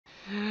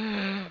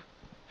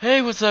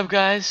Hey, what's up,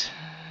 guys?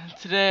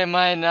 Today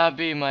might not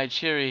be my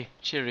cheery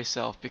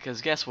self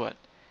because guess what?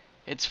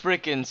 It's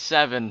freaking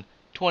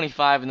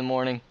 7:25 in the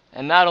morning,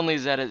 and not only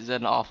is that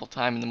an awful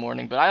time in the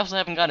morning, but I also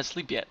haven't gone to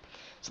sleep yet.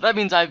 So that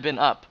means I've been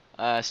up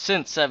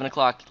since 7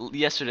 o'clock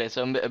yesterday.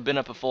 So I've been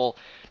up a full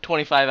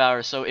 25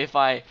 hours. So if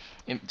I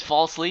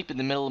fall asleep in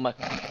the middle of my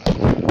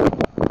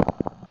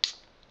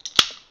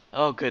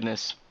oh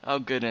goodness,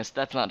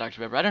 that's not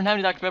Dr. Pepper. I don't have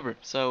any Dr. Pepper,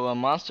 so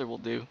Monster will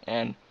do,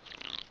 and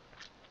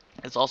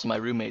it's also my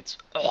roommate's.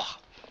 Ugh.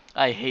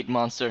 I hate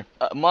Monster.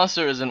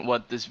 Monster isn't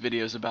what this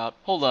video is about.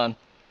 Hold on.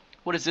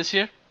 What is this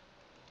here?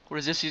 What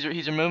is this he's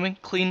removing?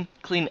 Clean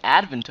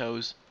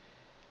Adventos.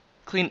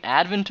 Clean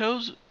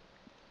Adventos?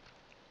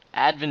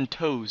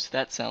 Adventos.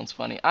 That sounds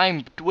funny.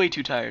 I'm way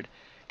too tired.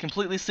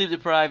 Completely sleep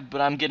deprived,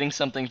 but I'm getting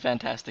something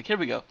fantastic. Here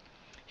we go.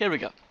 Here we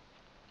go.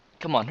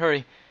 Come on,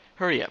 hurry.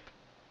 Hurry up.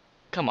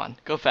 Come on,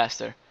 go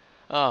faster.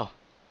 Oh.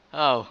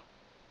 Oh.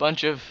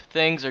 Bunch of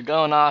things are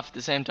going off at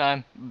the same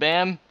time.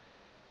 Bam.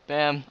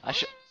 Bam.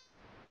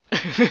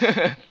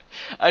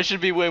 I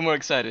should be way more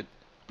excited.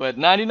 But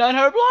 99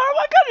 HERBLORE, oh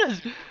my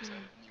goodness!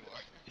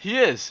 He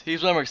is.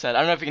 He's way more excited.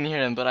 I don't know if you can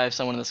hear him, but I have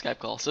someone in the Skype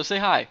call. So say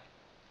hi.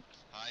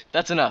 Hi.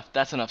 That's enough.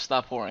 That's enough.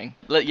 Stop whoring.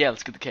 Let's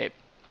get the cape.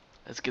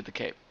 Let's get the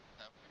cape.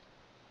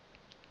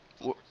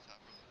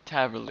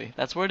 Taverly.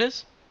 That's where it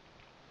is?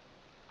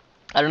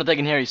 I don't know if they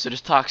can hear you, so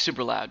just talk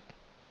super loud.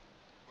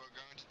 We're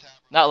going to Taverly.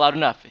 Not loud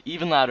enough.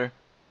 Even louder.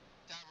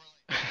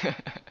 Taverly.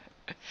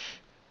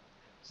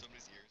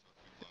 Somebody's ears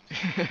will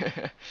be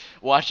blown.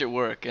 Watch it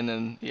work, and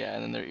then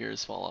their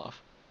ears fall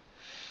off.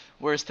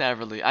 Where's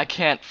Taverly? I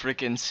can't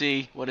freaking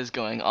see what is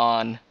going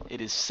on.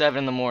 It is 7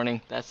 in the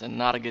morning. That's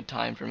not a good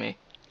time for me.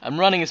 I'm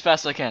running as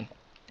fast as I can.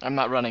 I'm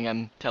not running,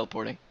 I'm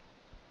teleporting.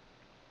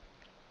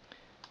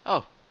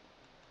 Oh.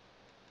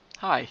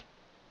 Hi.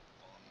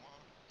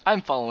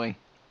 I'm following.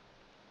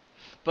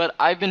 But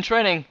I've been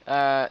training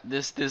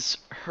this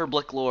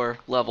HERBLORE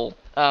level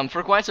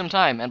for quite some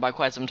time, and by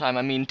quite some time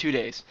I mean 2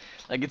 days.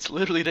 Like, it's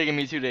literally taking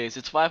me 2 days.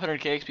 It's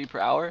 500 KXP per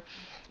hour,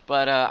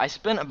 but I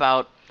spent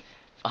about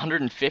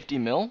 150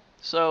 mil,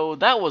 so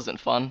that wasn't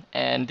fun.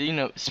 And you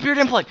know, Spirit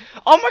Impling.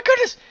 Oh my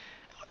goodness,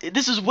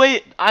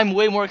 I'm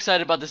way more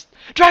excited about this.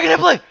 Dragon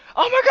Impling.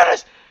 Oh my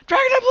goodness,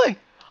 Dragon Impling.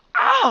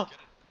 Ah,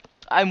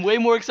 I'm way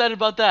more excited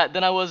about that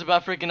than I was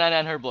about freaking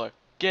 99 HERBLORE.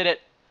 Get it?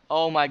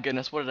 Oh my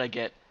goodness, what did I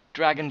get?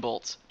 Dragon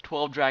Bolts.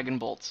 12 Dragon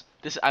Bolts.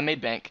 I made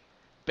bank.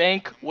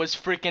 Bank was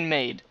freaking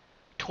made.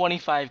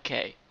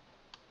 25k.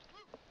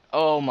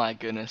 Oh my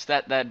goodness,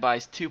 that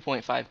buys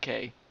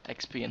 2.5k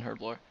XP in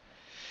HERBLORE.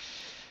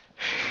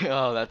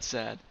 Oh, that's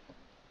sad.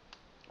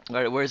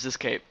 Alright, where's this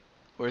cape?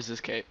 Where's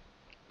this cape?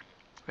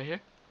 Right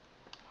here?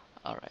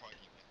 Alright.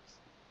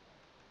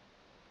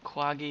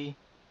 Quaggy.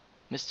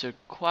 Mr.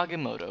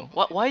 Quagimoto.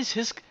 Why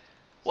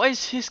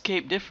is his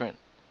cape different?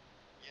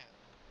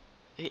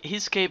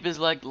 His cape is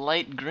like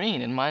light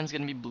green and mine's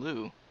gonna be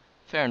blue.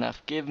 Fair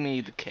enough. Give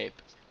me the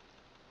cape.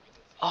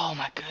 Oh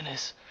my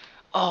goodness.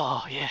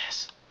 Oh,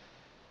 yes.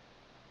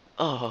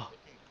 Oh.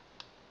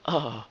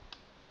 Oh.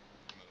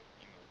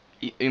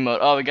 Emote.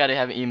 Oh, we gotta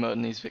have an emote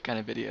in these kind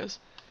of videos.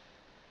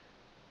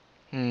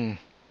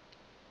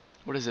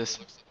 What is this?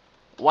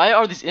 Why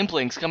are these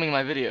implings coming in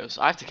my videos?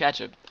 I have to catch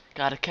them.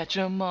 Gotta catch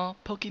 'em all,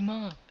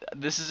 Pokemon.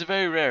 This is a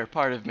very rare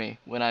part of me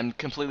when I'm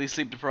completely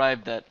sleep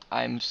deprived that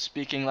I'm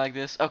speaking like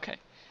this. Okay.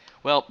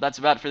 Well, that's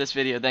about it for this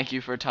video. Thank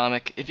you for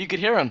Atomic. If you could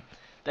hear him,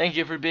 thank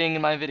you for being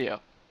in my video.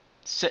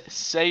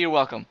 Say you're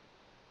welcome.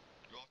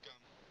 You're welcome.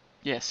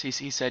 Yes, he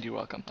said you're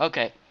welcome.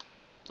 Okay.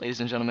 Ladies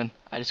and gentlemen,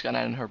 I just got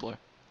 9 in HERBLORE.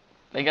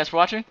 Thank you guys for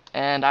watching,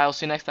 and I'll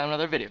see you next time in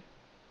another video.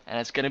 And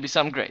it's gonna be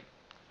something great.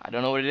 I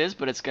don't know what it is,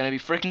 but it's gonna be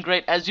freaking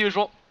great as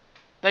usual.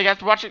 Thank you guys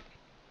for watching,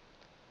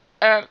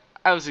 and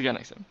I will see you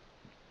guys next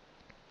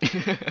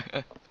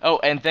time. Oh,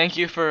 and thank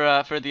you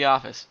for The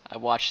Office. I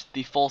watched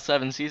the full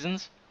 7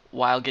 seasons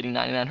while getting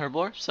 99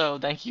 HERBLORE, so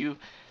thank you,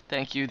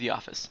 The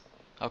Office.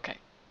 Okay,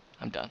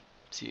 I'm done.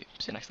 See you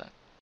next time.